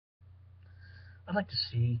I'd like to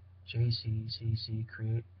see JCCC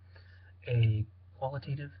create a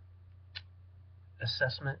qualitative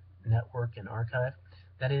assessment network and archive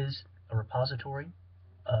that is a repository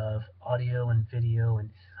of audio and video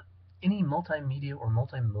and any multimedia or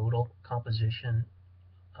multimodal composition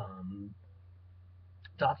um,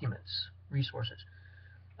 documents, resources.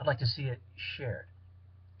 I'd like to see it shared.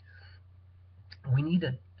 We need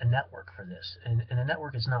a network for this, and a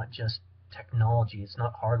network is not just technology. It's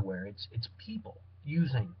not hardware. It's people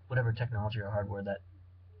using whatever technology or hardware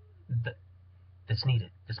that that's needed.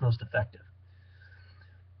 That's most effective.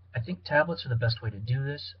 I think tablets are the best way to do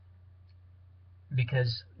this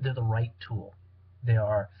because they're the right tool. They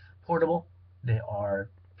are portable. They are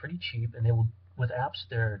pretty cheap, and they will with apps.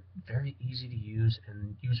 They're very easy to use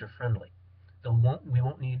and user friendly. We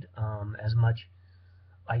won't need as much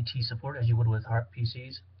IT support as you would with hard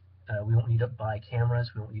PCs. We won't need to buy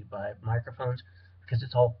cameras. We won't need to buy microphones because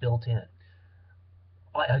it's all built in.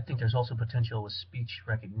 I think there's also potential with speech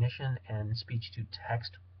recognition and speech to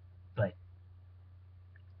text, but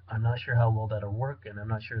I'm not sure how well that'll work, and I'm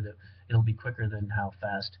not sure that it'll be quicker than how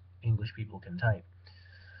fast English people can type.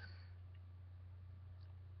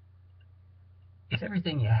 If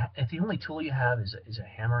the only tool you have is a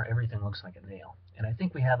hammer, everything looks like a nail. And I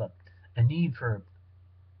think we have a need for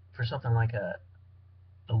something like a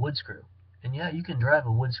wood screw. And yeah, you can drive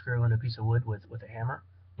a wood screw in a piece of wood with a hammer,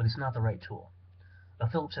 but it's not the right tool. A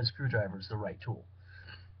Phillips head screwdriver is the right tool.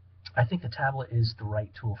 I think the tablet is the right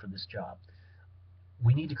tool for this job.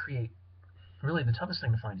 We need to create, really the toughest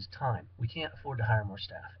thing to find is time. We can't afford to hire more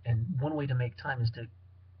staff. And one way to make time is to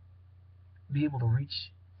be able to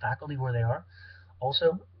reach faculty where they are.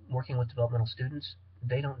 Also, working with developmental students,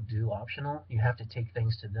 they don't do optional. You have to take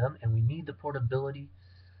things to them, and we need the portability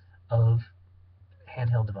of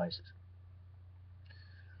handheld devices.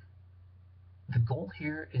 The goal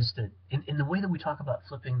here is that, in the way that we talk about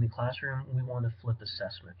flipping the classroom, we want to flip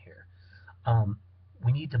assessment here. Um,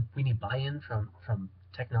 we need buy-in from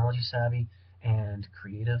technology savvy and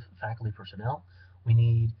creative faculty personnel. We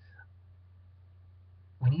need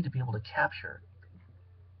we need to be able to capture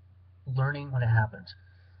learning when it happens.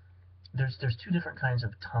 There's two different kinds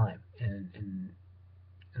of time in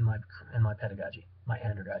my in my pedagogy. My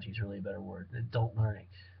andragogy is really a better word. Adult learning.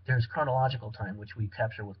 There's chronological time, which we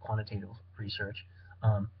capture with quantitative research,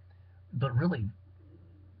 um, but really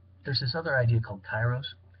there's this other idea called kairos,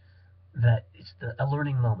 that it's a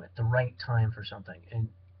learning moment, the right time for something, and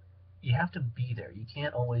you have to be there. You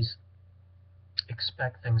can't always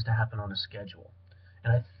expect things to happen on a schedule.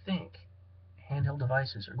 And I think handheld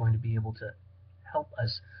devices are going to be able to help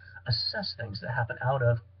us assess things that happen out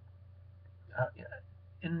of uh,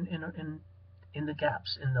 in the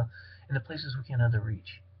gaps in the places we can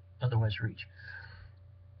otherwise reach.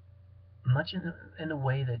 Much in the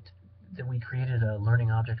way that we created a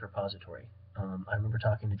learning object repository. I remember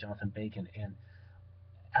talking to Jonathan Bacon, and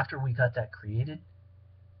after we got that created,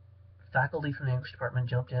 faculty from the English department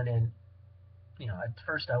jumped in, and at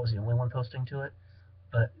first I was the only one posting to it,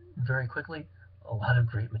 but very quickly a lot of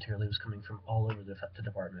great material was coming from all over the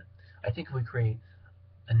department. I think if we create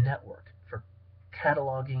a network for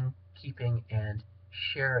cataloging, keeping, and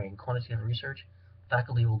sharing quantitative research,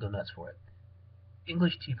 faculty will go nuts for it.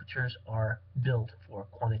 English teachers are built for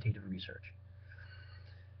quantitative research.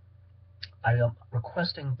 I am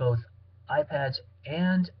requesting both iPads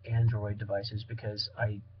and Android devices because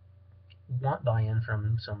I want buy-in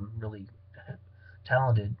from some really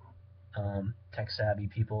talented tech savvy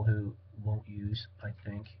people who won't use, I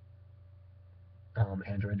think,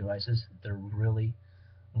 Android devices. They're really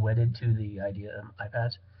wedded to the idea of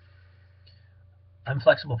iPads. I'm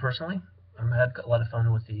flexible personally. I've had a lot of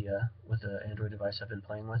fun with the Android device I've been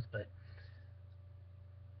playing with, but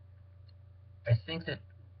I think that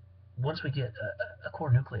once we get a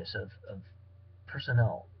core nucleus of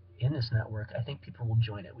personnel in this network, I think people will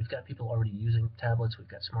join it. We've got people already using tablets. We've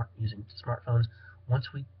got using smartphones.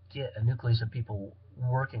 Once we get a nucleus of people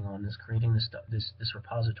working on this, creating this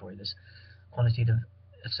repository, this quantitative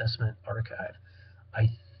assessment archive, I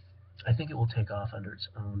I think it will take off under its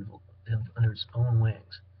own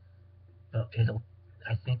wings. But it'll.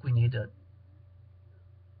 I think we need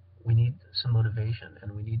some motivation,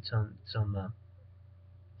 and we need some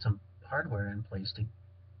hardware in place to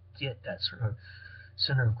get that sort of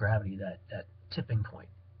center of gravity, that tipping point,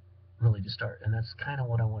 really to start. And that's kind of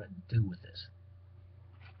what I want to do with this.